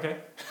 Okay.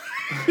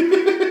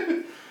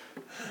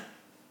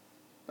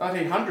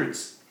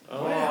 1900s.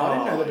 Oh, Wow, I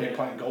didn't know they'd been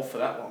playing golf for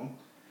that long.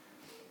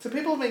 So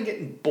people have been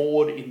getting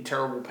bored in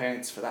terrible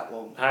pants for that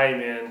long. Hey,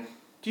 man.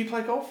 Do you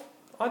play golf?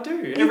 I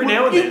do. Every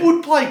now and then. You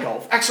would play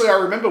golf. Actually, I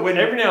remember when...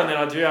 Every now and then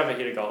I do have a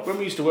hit of golf. When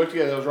we used to work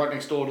together, I was right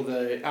next door to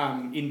the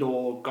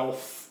indoor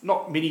golf,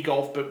 not mini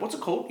golf, but what's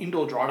it called?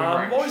 Indoor driving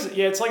range. What was it?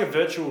 Yeah, it's like a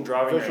virtual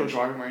driving range.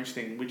 Driving range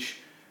thing, which...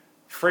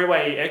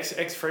 Freeway, X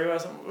Freeway or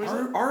something? What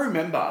was it? I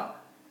remember...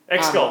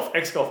 X-Golf.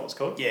 X-Golf it was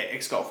called. Yeah,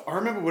 X-Golf. I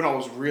remember when I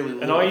was really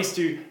little. And I used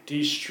to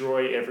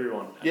destroy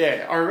everyone.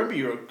 Yeah, I remember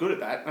you were good at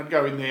that. I'd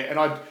go in there and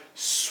I'd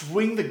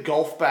swing the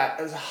golf bat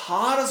as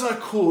hard as I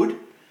could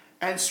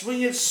and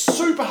swing it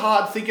super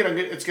hard thinking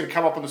it's going to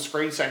come up on the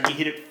screen saying you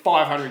hit it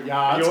 500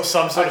 yards. You're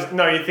some sort of...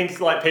 No, you think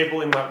like people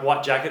in like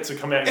white jackets would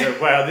come out and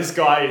go, wow, this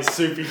guy is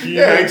superhuman.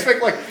 Yeah, I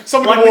expect like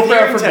someone Like to walk with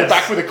around hearing from the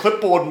tests. back with a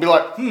clipboard and be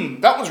like,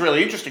 that was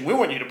really interesting. We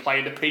want you to play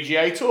in the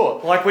PGA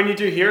Tour. Like when you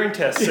do hearing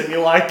tests and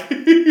you're like...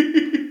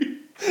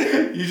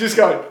 You just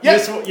go,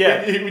 yes,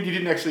 yeah. when you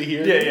didn't actually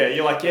hear it. Yeah,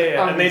 you're like,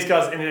 yeah. And these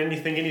guys, and then you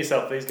think in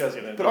yourself, these guys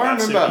are going to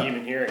have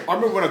superhuman hearing. I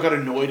remember when I got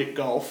annoyed at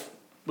golf,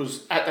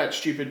 was at that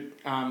stupid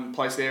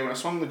place there when I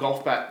swung the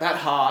golf bat that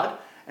hard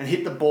and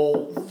hit the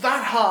ball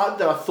that hard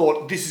that I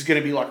thought this is going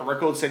to be like a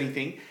record-setting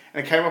thing,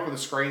 and it came up on the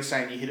screen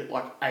saying you hit it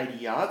like 80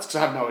 yards because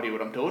I have no idea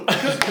what I'm doing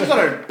because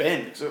I don't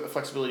bend because of the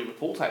flexibility of a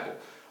pool table.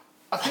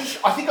 I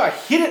think I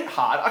hit it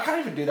hard. I can't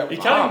even do that with You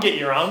my can't arms. even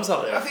get your arms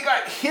up there. I think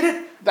I hit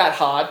it that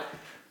hard,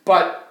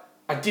 but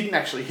I didn't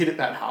actually hit it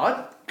that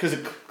hard because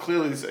it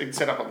clearly is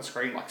set up on the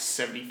screen like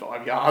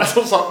 75 yards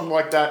or something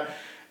like that.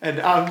 And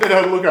then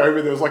I look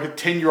over, there was like a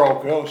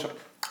 10-year-old girl. It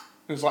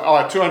was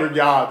like, 200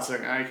 yards.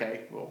 And,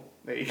 okay, well,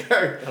 there you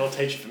go. That'll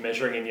teach you for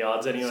measuring in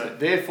yards anyway. So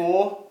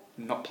therefore,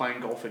 not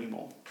playing golf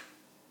anymore.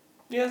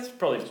 Yeah, it's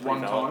probably just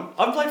one valid. time.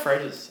 I haven't played for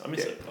ages. I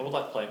miss Yeah. it. I would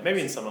like to play.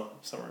 Maybe in summer.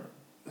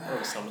 Or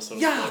the summer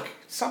sort of Yuck! sport.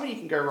 Summer you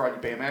can go ride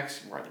your BMX,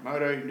 you can ride your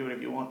moto, you can do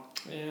whatever you want.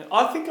 Yeah,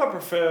 I think I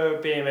prefer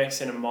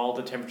BMX in a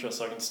milder temperature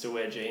so I can still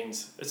wear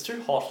jeans. It's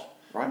too hot.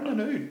 Riding a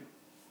nude.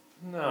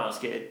 Nah.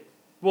 Scared.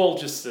 Well,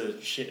 just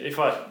if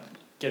I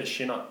get a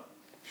shin up.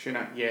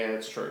 Yeah,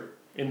 that's true.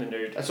 In the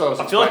nude. That's what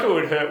I feel like it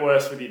would hurt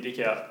worse with your dick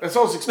out. That's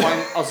what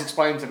I was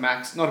explaining to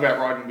Max, not about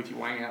riding with your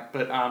wang out,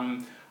 but I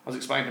was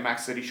explaining to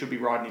Max that he should be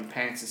riding in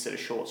pants instead of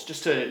shorts,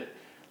 just to,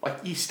 like,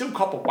 you still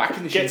cop a whack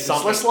in the shins.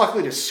 It's less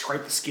likely to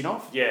scrape the skin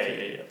off.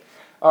 Yeah.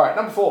 All right,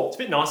 number 4. It's a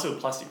bit nicer with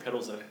plastic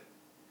pedals though.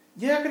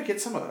 Yeah, I'm going to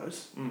get some of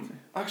those.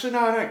 Actually, no,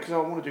 I don't, because I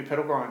want to do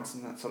pedal grinds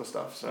and that sort of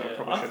stuff, so I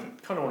probably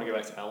shouldn't. Kind of want to go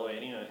back to alloy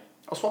anyway.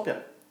 I'll swap you.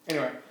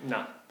 Anyway.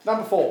 Nah.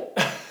 Number 4.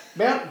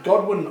 Mount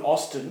Godwin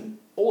Austen,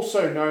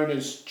 also known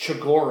as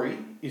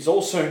Chagori, is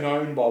also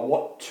known by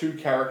what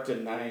 2-character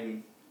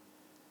name?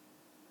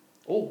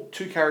 Oh,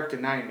 2-character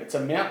name. It's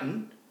a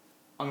mountain.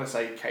 I'm going to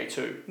say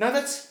K2. No,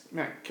 that's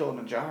Mount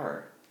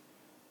Kilimanjaro.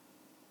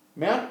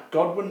 Mount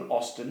Godwin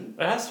Austen.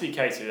 It has to be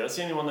K2. That's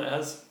the only one that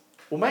has...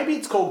 Well, maybe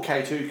it's called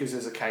K2 because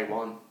there's a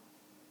K1.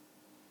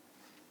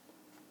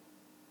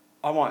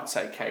 I might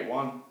say K1.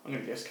 I'm going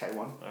to guess K1.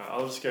 Alright,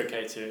 I'll just go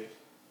K2.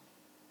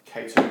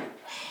 K2.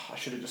 I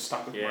should have just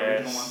stuck with my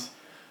original one.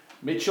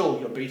 Mitchell,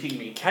 you're beating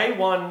me.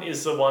 K1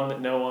 is the one that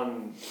no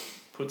one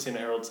puts in a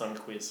Herald Sun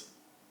quiz.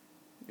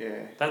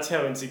 Yeah. That's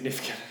how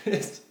insignificant it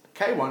is.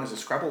 K1 is a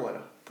Scrabble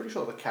letter. Pretty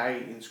sure the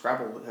K in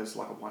Scrabble that has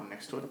like a 1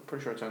 next to it. I'm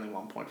pretty sure it's only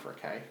 1 point for a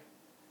K.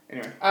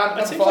 Anyway.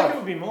 It seems like it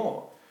would be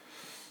more.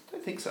 I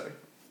don't think so.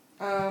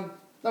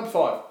 Number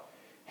 5.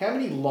 How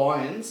many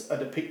lions are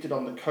depicted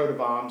on the coat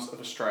of arms of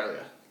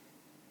Australia?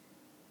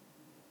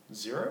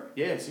 0?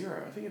 Yeah,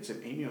 0. I think it's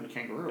an emu and a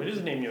kangaroo. It is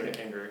an emu and a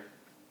kangaroo.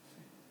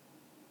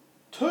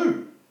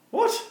 2.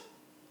 What?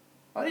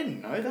 I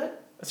didn't know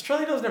that.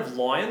 Australia doesn't have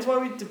lions. Why are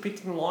we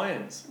depicting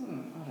lions? I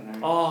don't know.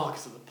 Oh,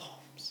 because of the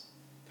poms.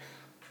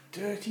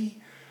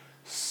 Dirty,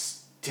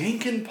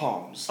 stinking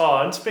poms. Oh,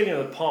 and speaking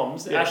of the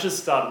poms, the Ashes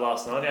started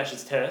last night. The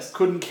Ashes Test.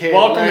 Couldn't care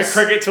Welcome less. to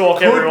Cricket Talk,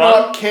 Could everyone.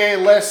 not care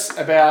less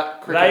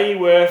about cricket. They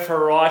were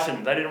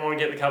frightened. They didn't want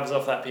to get the covers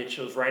off that pitch.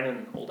 It was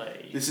raining all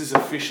day. This is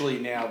officially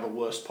now the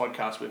worst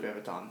podcast we've ever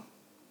done.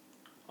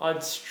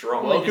 I'd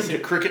strongly Welcome to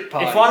Cricket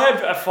Party. If I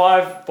had a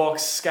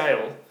 5-box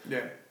scale,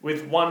 yeah,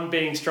 with 1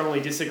 being strongly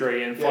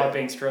disagree and 5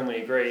 being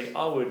strongly agree,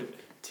 I would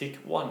tick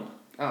 1.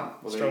 Oh,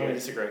 well, strongly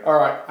disagree. All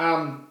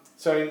right.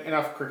 So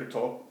enough cricket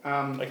talk.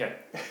 Okay.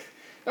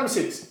 Number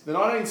 6. The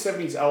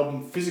 1970s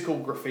album Physical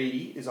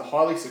Graffiti is a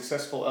highly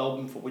successful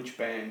album for which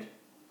band?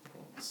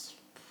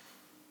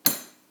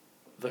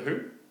 The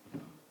Who?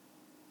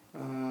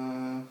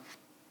 I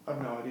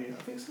have no idea.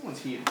 I think someone's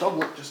here.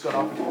 Dog just got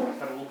up and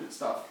had a look at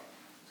stuff.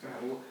 He's going to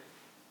have a look.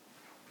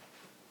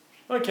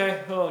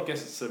 Okay, well, I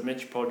guess it's a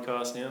Mitch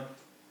podcast now.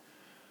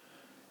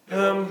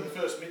 The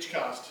first Mitch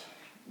cast.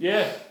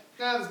 Yeah.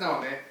 No, there's no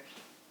one there.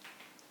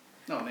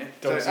 No one there.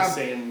 Dogs are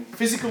seeing...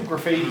 Physical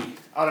Graffiti.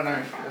 I don't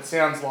know. It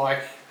sounds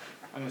like...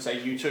 I'm going to say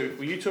U2.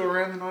 Were U2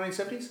 around the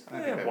 1970s?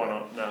 Yeah, why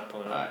not? No,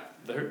 probably not.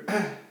 Right. The Who?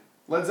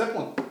 Led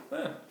Zeppelin.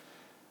 Yeah.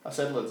 I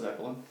said Led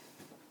Zeppelin.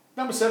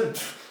 Number 7.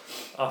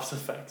 After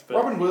the fact, but...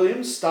 Robin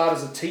Williams starred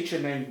as a teacher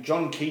named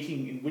John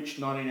Keating in which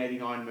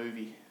 1989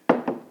 movie?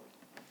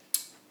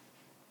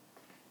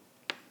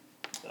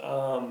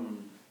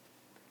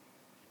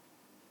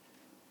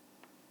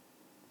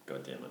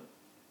 God damn it.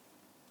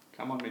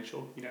 Come on,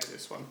 Mitchell. You know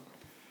this one.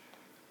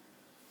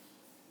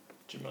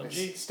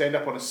 Jumanji? Stand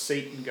up on a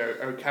seat and go,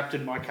 "Oh,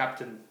 Captain, my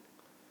Captain."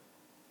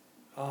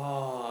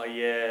 Oh,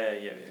 yeah.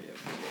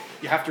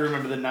 You have to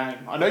remember the name.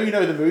 I know you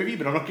know the movie,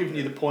 but I'm not giving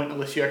you the point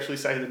unless you actually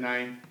say the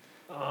name.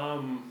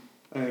 I'm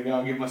going to go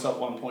and give myself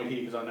 1 point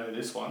here because I know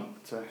this one.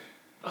 So.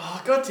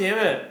 Oh, God damn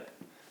it.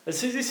 As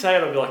soon as you say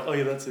it, I'll be like, oh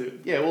yeah, that's it.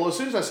 Yeah, well, as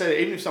soon as I say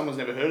it, even if someone's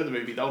never heard of the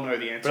movie, they'll know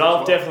the answer.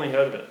 But I've definitely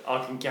heard of it.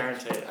 I can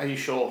guarantee it. Are you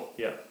sure?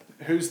 Yeah.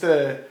 Who's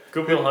the...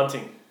 Good Will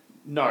Hunting.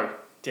 No.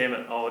 Damn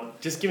it. Oh,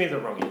 just give me the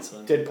wrong answer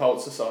then. Dead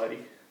Poets Society.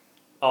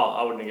 Oh,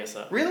 I wouldn't have guessed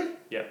that. Really?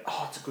 Yeah.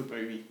 Oh, it's a good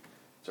movie.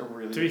 It's a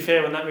really To be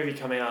fair, when that movie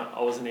came out,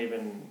 I wasn't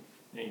even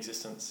in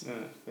existence.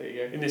 There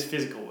you go. In this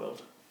physical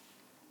world.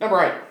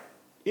 Number 8.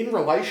 In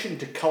relation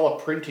to colour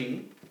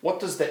printing, what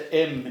does the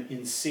M in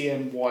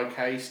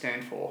CMYK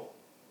stand for?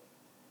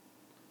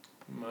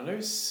 I know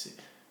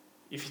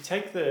if you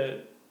take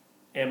the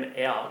M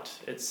out,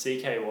 it's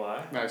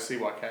CKY. No,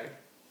 CYK.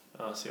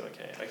 Oh,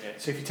 CYK, okay.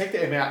 So if you take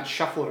the M out and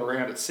shuffle it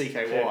around, it's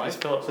CKY. Yeah,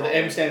 so wrong. The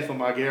M stands for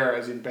Margera,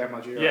 as in Bam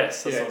Margera.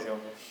 Yes, that's what I was going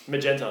for.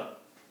 Magenta.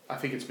 I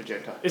think it's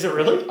magenta. Is it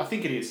really? I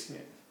think it is.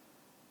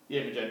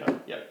 Yeah,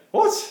 magenta. Yeah.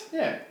 What?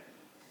 Yeah.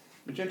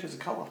 Magenta's a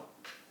colour.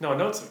 No, I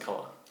know it's a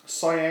colour.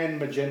 Cyan,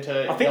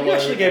 magenta, I think yellow, you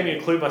actually gave me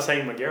a clue by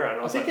saying Margera,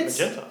 and I was like, it's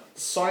magenta.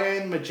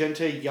 Cyan,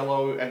 magenta,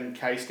 yellow, and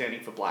K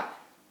standing for black.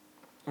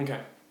 Okay.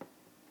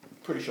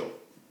 Pretty sure.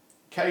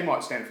 K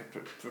might stand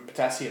for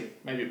potassium.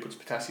 Maybe it puts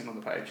potassium on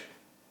the page.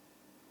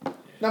 Yeah.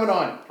 Number 9.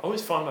 I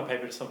always find my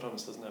paper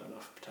sometimes doesn't have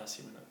enough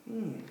potassium in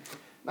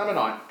it. Number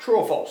 9. True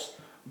or false?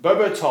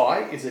 Bobo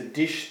Thai is a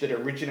dish that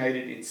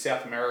originated in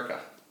South America.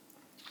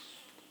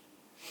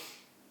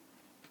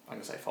 I'm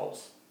going to say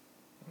false.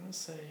 I'm going to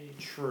say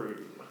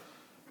true.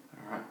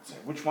 Alright, so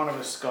which one of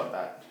us got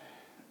that?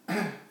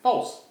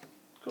 False.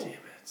 Cool. Damn it.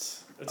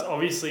 It's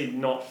obviously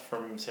not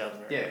from South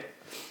America. Yeah.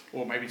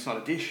 Or maybe it's not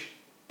a dish.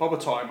 Bobo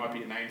Thai might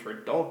be a name for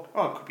a dog.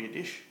 Oh, it could be a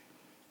dish.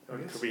 Or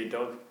it could be a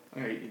dog.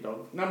 I'm going to eat your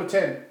dog. Number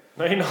 10.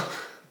 No, you're not.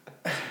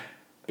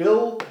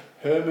 Bill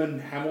Herman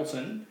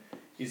Hamilton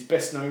is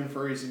best known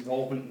for his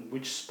involvement in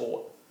which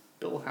sport?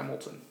 Bill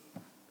Hamilton.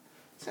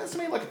 Sounds to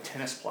me like a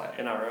tennis player.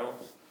 NRL.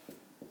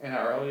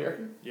 NRL, you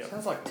reckon? Yeah.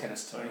 Sounds like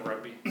tennis to me.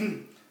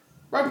 Rugby.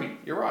 Rugby,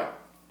 you're right.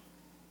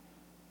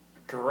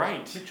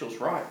 Great. Mitchell's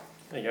right.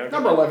 There you go.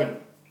 Number 11.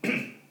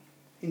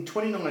 In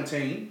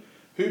 2019,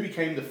 who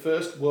became the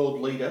first world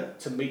leader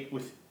to meet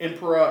with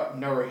Emperor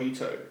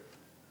Naruhito?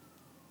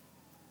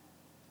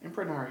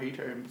 Emperor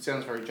Naruhito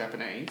sounds very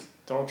Japanese.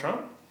 Donald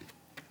Trump?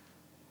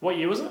 What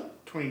year was it?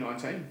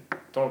 2019.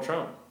 Donald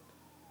Trump.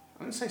 I'm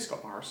going to say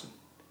Scott Morrison.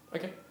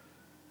 Okay.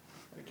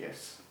 I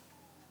guess.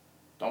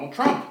 Donald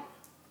Trump.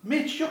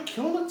 Mitch, you're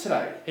killing it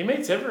today. He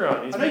meets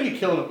everyone. I know you're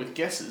killing it with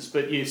guesses,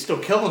 but you're still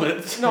killing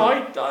it.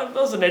 No, that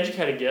was an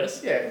educated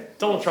guess. Yeah.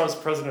 Donald Trump's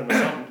president or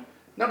something.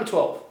 Number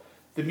 12.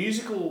 The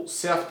musical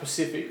South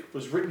Pacific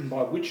was written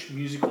by which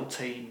musical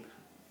team?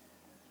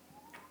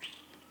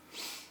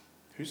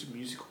 Who's a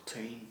musical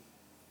team?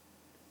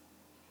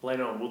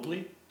 Leno and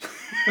Woodley.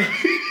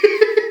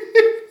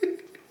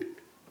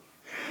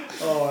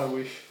 Oh,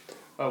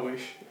 I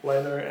wish.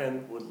 Leno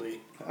and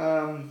Woodley.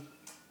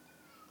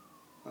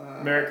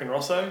 American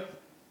Rosso.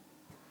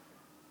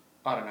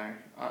 I don't know.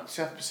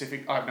 South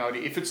Pacific, I have no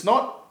idea. If it's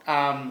not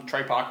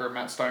Trey Parker and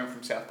Matt Stone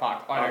from South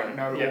Park, I don't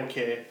know or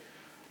care.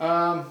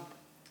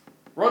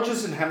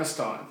 Rogers and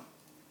Hammerstein.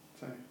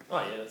 So, Oh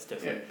yeah, that's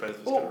definitely both of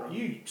us got it well, wrong.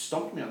 you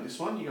stomped me on this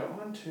one. You got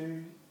 1,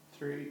 2,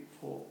 3,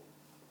 4,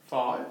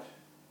 5.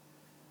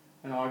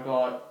 And I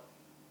got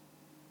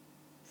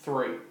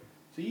 3.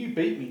 So you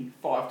beat me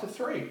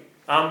 5-3.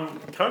 Can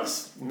I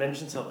just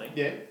mention something?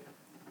 Yeah.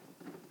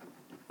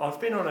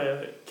 I've been on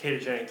a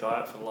ketogenic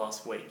diet for the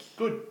last week.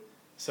 Good.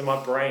 So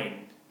my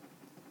brain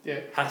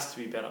Yeah. has to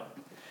be better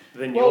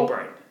than Well, your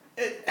brain.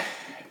 It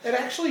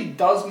actually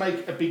does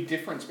make a big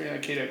difference being on a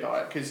keto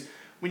diet because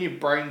when your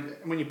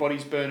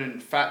body's burning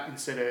fat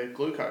instead of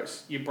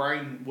glucose, your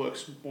brain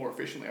works more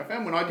efficiently. I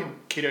found when I did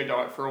keto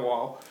diet for a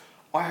while,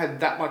 I had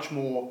that much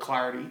more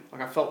clarity.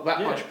 Like I felt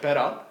that much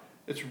better.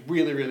 It's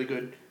really, really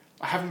good.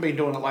 I haven't been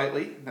doing it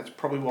lately, and that's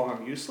probably why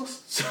I'm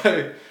useless.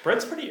 So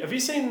Brett's pretty. Have you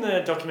seen the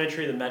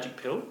documentary The Magic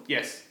Pill?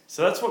 yes,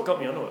 So that's what got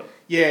me onto it.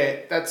 yeah,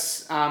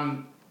 that's I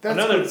know good,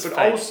 that it's but fake.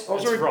 I was It's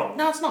already, wrong.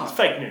 No, it's not. It's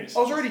fake news. I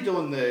was already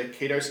doing the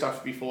keto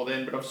stuff before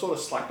then, but I've sort of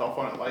slacked off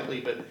on it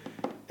lately. But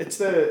it's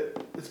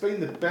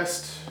been the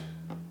best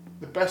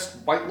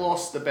weight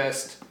loss, the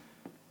best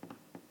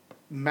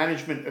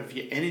management of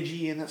your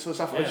energy and that sort of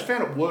stuff. I just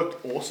found it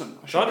worked awesome.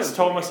 So I just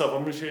told myself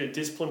I'm just going to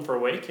discipline for a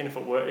week, and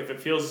if it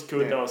feels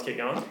good, then I'll just keep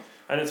going.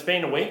 And it's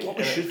been a week, and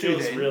it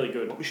feels really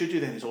good. What we should do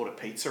then is order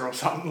pizza or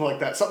something like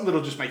that. Something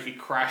that'll just make you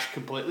crash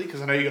completely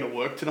because I know you're going to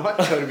work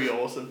tonight, so it'll be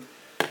awesome.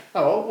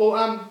 Oh,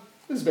 well,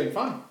 this has been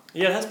fun.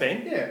 Yeah, it has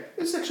been. Yeah,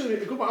 it's actually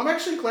a good one. I'm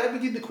actually glad we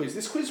did the quiz.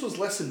 This quiz was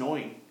less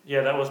annoying.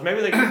 Yeah, that was. Maybe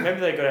they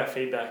got our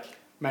feedback.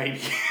 Maybe.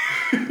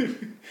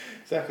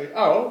 Exactly.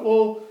 Oh,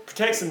 well.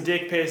 Protect some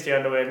dick, PSD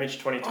underwear, Mitch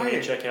 2020, Oh,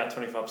 yeah. check out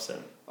 25%.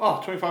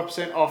 Oh,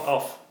 25%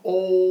 off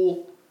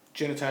all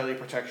genitalia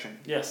protection.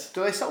 Yes.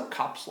 Do they sell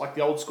cups like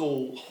the old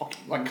school hockey,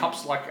 like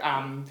cups like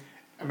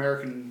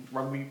American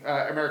rugby,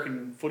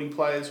 American footy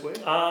players wear?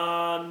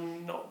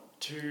 Not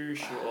too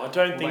sure. I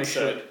don't think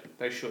so.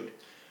 They should.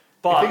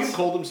 But if they can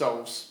call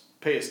themselves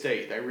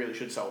PSD, they really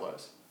should sell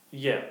those.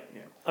 Yeah.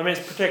 Yeah. I mean,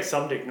 it's protect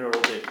some dick, not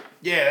all dick.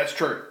 Yeah, that's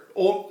true.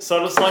 Or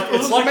So it's like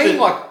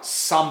like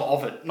some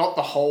of it, not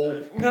the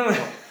whole. No.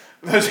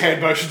 Those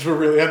hand motions were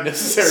really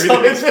unnecessary.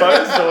 Some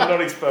exposed or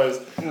not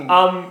exposed.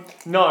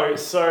 No.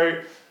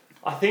 So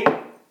I think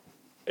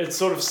it's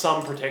sort of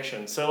some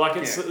protection. So like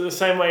it's the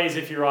same way as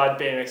if you ride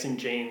BMX in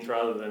jeans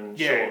rather than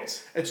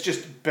shorts. It's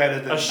just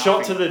better than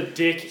shot to the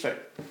dick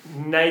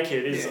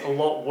naked is a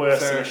lot worse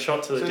than a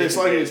shot to the dick. So this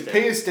like is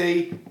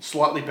PSD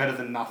slightly better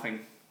than nothing.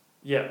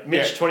 Yeah,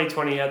 Mitch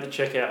 2020 at the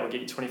checkout will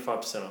get you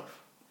 25% off.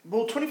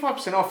 Well,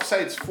 25% off.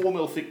 Say it's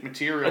 4mm thick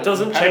material. It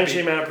doesn't change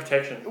the amount of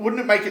protection. Wouldn't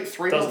it make it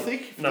 3mm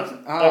thick? No,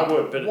 it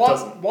would, but it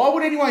doesn't. Why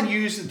would anyone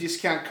use the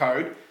discount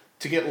code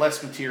to get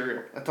less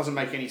material? That doesn't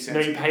make any sense.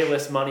 No, you pay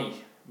less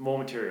money, more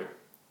material.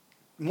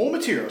 More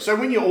material. So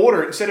when you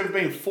order, instead of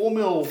being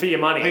 4mm for your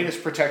money penis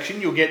protection,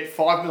 you'll get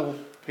 5mm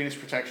penis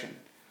protection.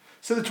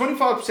 So the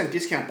 25%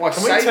 discount by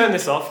Can we turn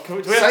this off? Do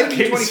we have to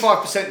keep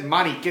 25%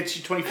 money gets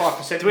you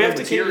 25%. Do we have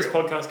to material. keep this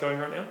podcast going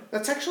right now?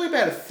 That's actually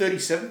about a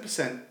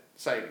 37%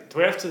 saving. Do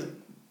we have to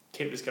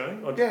keep this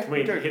going, or can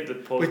we hit the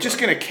pause? We're just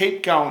going to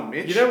keep going,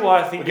 Mitch. You know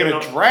why I think we're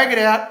going to drag it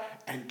out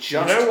and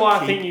just. You know why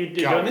keep I think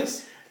you're doing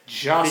this?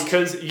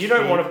 Because you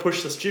don't want to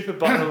push the stupid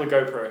button on the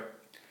GoPro.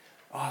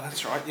 Oh,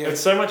 that's right. Yeah, it's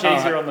so much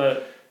easier on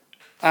the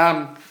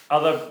other.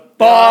 other.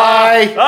 Bye.